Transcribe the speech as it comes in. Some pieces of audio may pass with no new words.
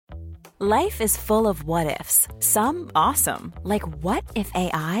Life is full of what-ifs. Some awesome, like what if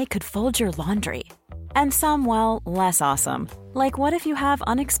AI could fold your laundry? And some, well, less awesome, like what if you have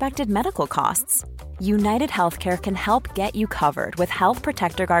unexpected medical costs? United Healthcare can help get you covered with Health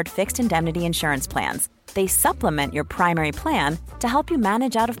Protector Guard fixed indemnity insurance plans. They supplement your primary plan to help you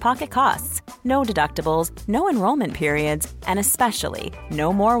manage out-of-pocket costs. No deductibles, no enrollment periods, and especially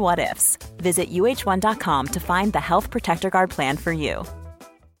no more what-ifs. Visit uh1.com to find the Health Protector Guard plan for you.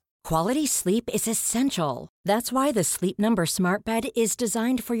 Quality sleep is essential. That's why the Sleep Number Smart Bed is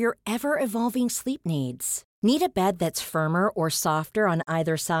designed for your ever-evolving sleep needs. Need a bed that's firmer or softer on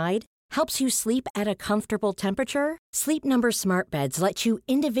either side? Helps you sleep at a comfortable temperature? Sleep Number Smart Beds let you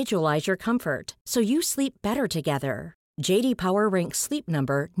individualize your comfort so you sleep better together. J.D. Power ranks Sleep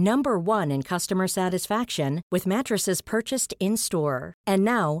Number number 1 in customer satisfaction with mattresses purchased in-store. And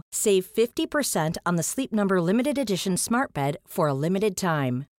now, save 50% on the Sleep Number Limited Edition Smart Bed for a limited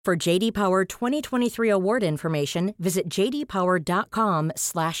time. For J.D. Power 2023 award information, visit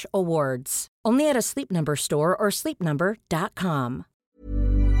jdpower.com/awards. Only at a Sleep Number store or sleepnumber.com.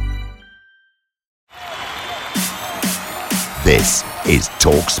 This is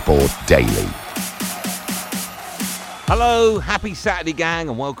TalkSport Daily. Hello, happy Saturday, gang,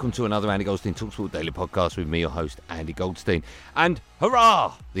 and welcome to another Andy Goldstein TalkSport Daily podcast with me, your host, Andy Goldstein. And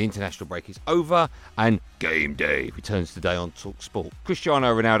hurrah! The international break is over and game day returns today on TalkSport.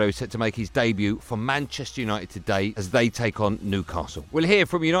 Cristiano Ronaldo is set to make his debut for Manchester United today as they take on Newcastle. We'll hear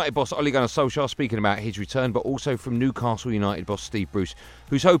from United boss Ole Gunnar Solskjaer speaking about his return, but also from Newcastle United boss Steve Bruce,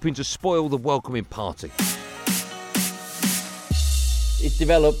 who's hoping to spoil the welcoming party. It's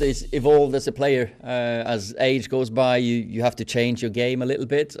developed, it's evolved as a player. As age goes by, you have to change your game a little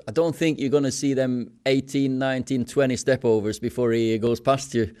bit. I don't think you're going to see them 18, 19, 20 step overs before he goes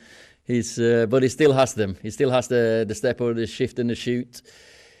past you. But he still has them. He still has the step over, the shift and the shoot.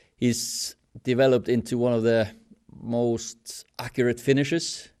 He's developed into one of the most accurate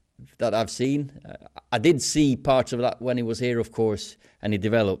finishers that I've seen. I did see parts of that when he was here, of course, and he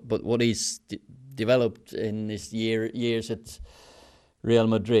developed. But what he's developed in his years at Real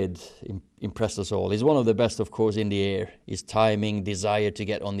Madrid impressed us all. He's one of the best, of course, in the air. His timing, desire to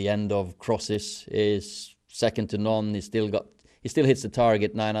get on the end of crosses is second to none. He still hits the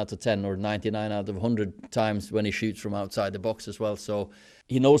target 9 out of 10 or 99 out of 100 times when he shoots from outside the box as well. So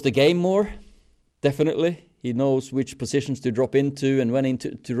he knows the game more, definitely. He knows which positions to drop into and when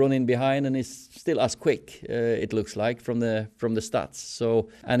to run in behind, and he's still as quick, it looks like, from the stats. So,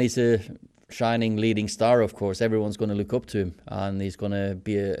 and he's a shining leading star, of course. Everyone's going to look up to him, and he's going to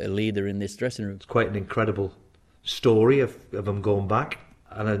be a leader in this dressing room. It's quite an incredible story of him going back,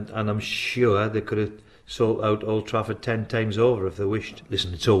 and I'm sure they could have sold out Old Trafford 10 times over if they wished.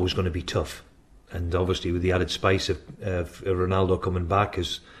 Listen, it's always going to be tough, and obviously with the added spice of Ronaldo coming back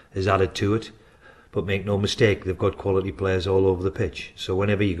has added to it. But make no mistake, they've got quality players all over the pitch. So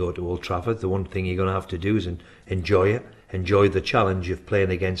whenever you go to Old Trafford, the one thing you're going to have to do is enjoy it, enjoy the challenge of playing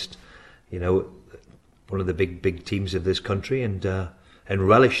against, one of the big teams of this country, and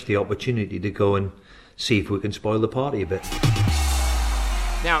relish the opportunity to go and see if we can spoil the party a bit.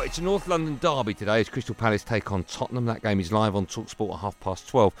 Now, it's a North London derby today as Crystal Palace take on Tottenham. That game is live on TalkSport at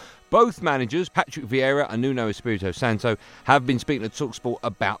 12:30. Both managers, Patrick Vieira and Nuno Espirito Santo, have been speaking to TalkSport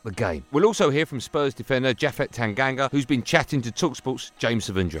about the game. We'll also hear from Spurs defender Japhet Tanganga, who's been chatting to TalkSport's James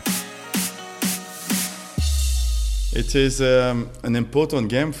Savindra. It is an important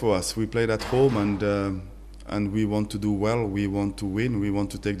game for us. We played at home and we want to do well. We want to win. We want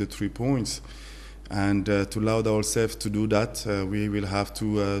to take the 3 points. And to allow ourselves to do that, we will have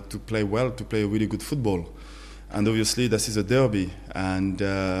to play well, to play really good football. And obviously, this is a derby, and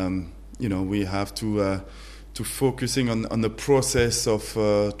we have to focusing on the process of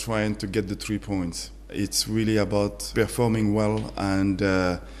trying to get the 3 points. It's really about performing well and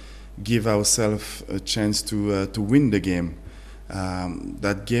give ourselves a chance to win the game.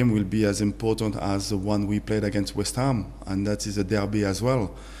 That game will be as important as the one we played against West Ham, and that is a derby as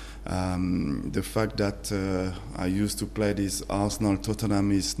well. The fact that I used to play this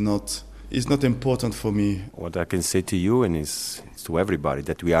Arsenal-Tottenham is not important for me. What I can say to you and is to everybody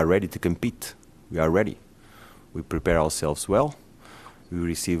that we are ready to compete. We are ready. We prepare ourselves well. We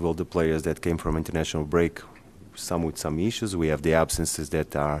receive all the players that came from international break, some with some issues. We have the absences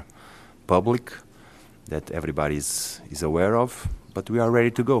that are public, that everybody is aware of, but we are ready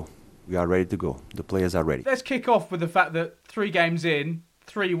to go. We are ready to go. The players are ready. Let's kick off with the fact that 3 games in,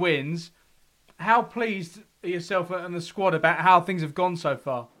 3 wins. How pleased are yourself and the squad about how things have gone so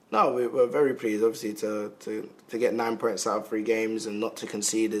far? No, we're very pleased. Obviously, to get 9 points out of 3 games and not to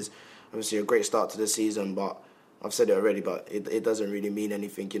concede is obviously a great start to the season. But I've said it already, but it doesn't really mean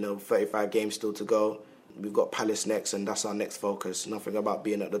anything. 35 games still to go. We've got Palace next, and that's our next focus. Nothing about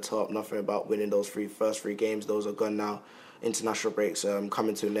being at the top, nothing about winning those first three games. Those are gone now. International breaks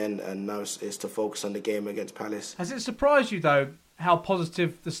coming to an end, and now it's to focus on the game against Palace. Has it surprised you, though, how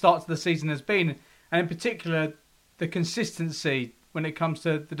positive the start to the season has been, and in particular, the consistency when it comes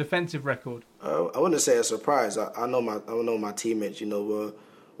to the defensive record? I wouldn't say a surprise. I know my teammates.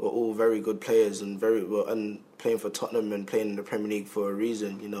 We're all very good players and playing for Tottenham and playing in the Premier League for a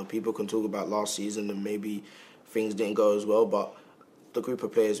reason. People can talk about last season and maybe things didn't go as well, but the group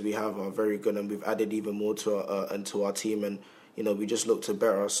of players we have are very good, and we've added even more to our team, and we just look to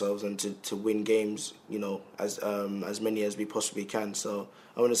better ourselves and to win games, as many as we possibly can. So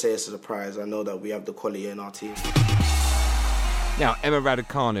I wouldn't say it's a surprise. I know that we have the quality in our team. Now, Emma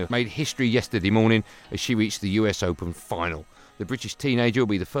Raducanu made history yesterday morning as she reached the US Open final. The British teenager will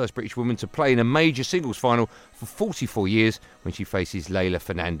be the first British woman to play in a major singles final for 44 years when she faces Leylah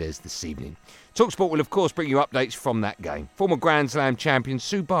Fernandez this evening. TalkSport will, of course, bring you updates from that game. Former Grand Slam champion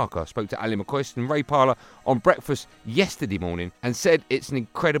Sue Barker spoke to Ali McCoist and Ray Parlour on breakfast yesterday morning and said it's an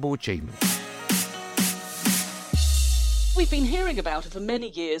incredible achievement. We've been hearing about her for many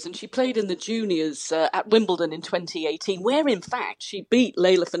years, and she played in the juniors at Wimbledon in 2018, where in fact she beat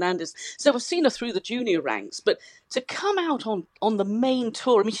Leylah Fernandez. So I've seen her through the junior ranks, but to come out on the main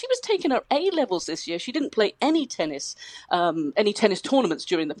tour, I mean, she was taking her A-levels this year. She didn't play any tennis tournaments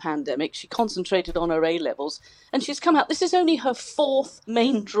during the pandemic. She concentrated on her A-levels, and she's come out. This is only her fourth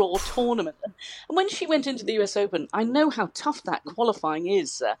main draw tournament. And when she went into the US Open, I know how tough that qualifying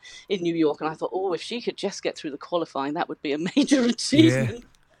is in New York, and I thought, if she could just get through the qualifying, that would be a major achievement.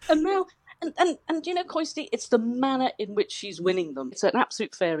 Yeah. And now, and Coisty, it's the manner in which she's winning them. It's an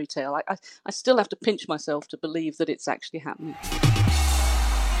absolute fairy tale. I still have to pinch myself to believe that it's actually happening.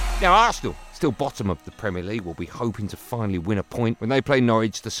 Now, Arsenal, still bottom of the Premier League, will be hoping to finally win a point when they play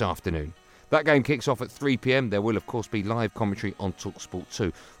Norwich this afternoon. That game kicks off at 3 p.m. There will, of course, be live commentary on TalkSport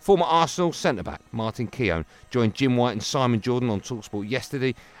 2. Former Arsenal centre-back Martin Keown joined Jim White and Simon Jordan on TalkSport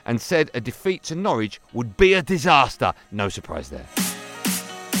yesterday and said a defeat to Norwich would be a disaster. No surprise there.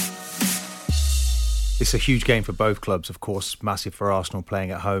 It's a huge game for both clubs, of course, massive for Arsenal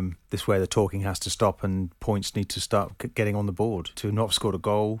playing at home. This is where the talking has to stop and points need to start getting on the board. To not have scored a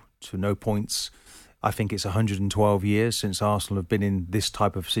goal, to no points. I think it's 112 years since Arsenal have been in this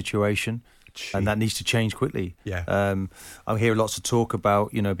type of situation. And that needs to change quickly. Yeah. I hear lots of talk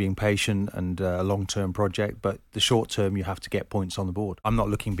about, being patient and a long-term project, but the short term, you have to get points on the board. I'm not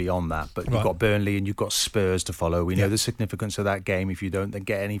looking beyond that, but you've got Burnley and you've got Spurs to follow. We know the significance of that game. If you don't then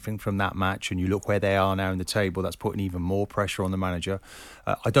get anything from that match and you look where they are now in the table, that's putting even more pressure on the manager.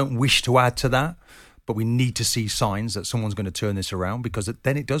 I don't wish to add to that, but we need to see signs that someone's going to turn this around, because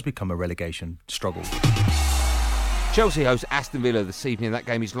then it does become a relegation struggle. Chelsea host Aston Villa this evening. That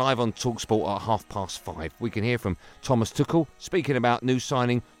game is live on TalkSport at 5:30. We can hear from Thomas Tuchel speaking about new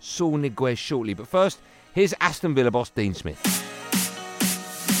signing Saul Niguez shortly. But first, here's Aston Villa boss Dean Smith.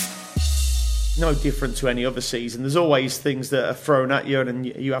 No different to any other season. There's always things that are thrown at you, and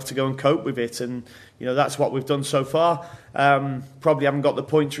you have to go and cope with it. And that's what we've done so far. Probably haven't got the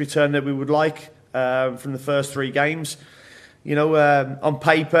points return that we would like from the first three games. On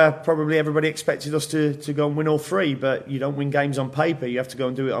paper, probably everybody expected us to go and win all three, but you don't win games on paper. You have to go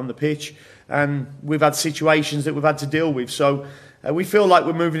and do it on the pitch. And we've had situations that we've had to deal with. So we feel like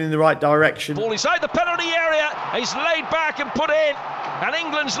we're moving in the right direction. Ball inside the penalty area. He's laid back and put in. And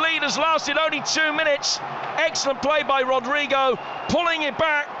England's lead has lasted only 2 minutes. Excellent play by Rodrigo, pulling it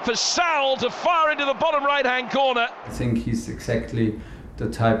back for Saul to fire into the bottom right-hand corner. I think he's exactly the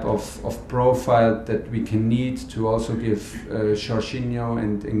type of profile that we can need to also give Jorginho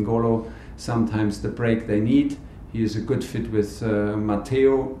and N'Golo sometimes the break they need. He is a good fit with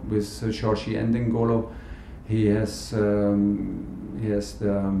Matteo, with Jorginho and N'Golo. He has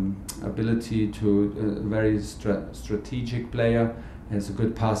the ability to a very strategic player. He has a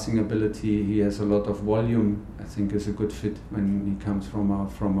good passing ability. He has a lot of volume. I think is a good fit when he comes from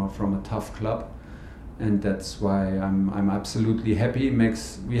a tough club. And that's why I'm absolutely happy.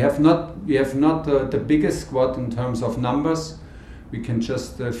 We have not the biggest squad in terms of numbers. We can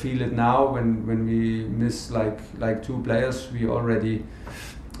just feel it now when we miss like two players. We already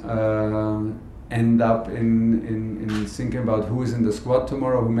end up in thinking about who is in the squad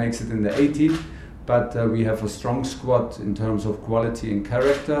tomorrow, who makes it in the 18. But we have a strong squad in terms of quality and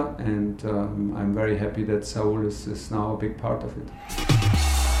character, and I'm very happy that Saul is now a big part of it.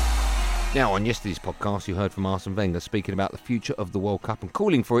 Now, on yesterday's podcast, you heard from Arsene Wenger speaking about the future of the World Cup and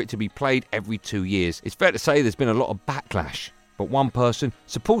calling for it to be played every 2 years. It's fair to say there's been a lot of backlash But one person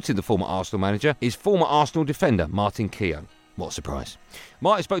supporting the former Arsenal manager is former Arsenal defender Martin Keown. What a surprise.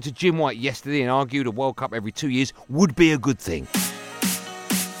 Martin spoke to Jim White yesterday and argued a World Cup every 2 years would be a good thing.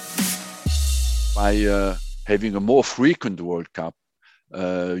 By having a more frequent World Cup,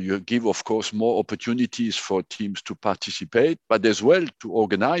 you give, of course, more opportunities for teams to participate, but as well to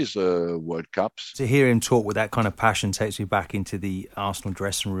organise World Cups. To hear him talk with that kind of passion takes me back into the Arsenal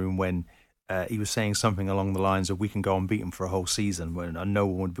dressing room when he was saying something along the lines of we can go unbeaten for a whole season and no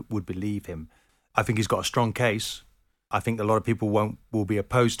one would believe him. I think he's got a strong case. I think a lot of people will be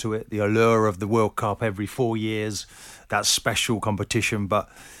opposed to it. The allure of the World Cup every 4 years, that special competition. But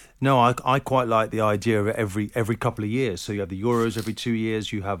no, I quite like the idea of it every couple of years. So you have the Euros every 2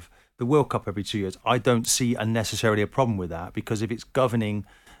 years, you have the World Cup every 2 years. I don't see necessarily a problem with that, because if it's governing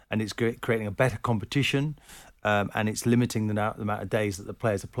and it's creating a better competition and it's limiting the amount of days that the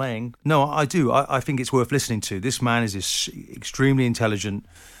players are playing, no, I do. I think it's worth listening to. This man is extremely intelligent.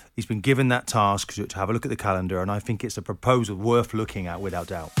 He's been given that task to have a look at the calendar, and I think it's a proposal worth looking at without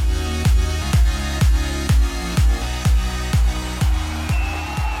doubt.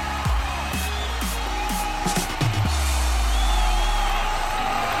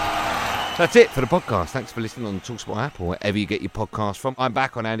 That's it for the podcast. Thanks for listening on the TalkSport app or wherever you get your podcast from. I'm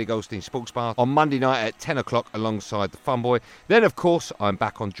back on Andy Goldstein's Sports Bar on Monday night at 10 o'clock alongside the Fun Boy. Then, of course, I'm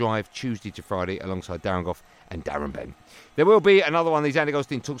back on Drive Tuesday to Friday alongside Darren Goff and Darren Ben. There will be another one of these Andy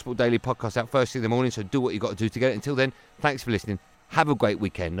Goldstein TalkSport Daily podcasts out first thing in the morning, so do what you've got to do to get it. Until then, thanks for listening. Have a great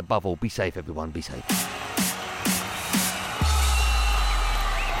weekend. Above all, be safe, everyone. Be safe.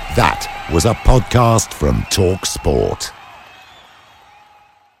 That was a podcast from TalkSport.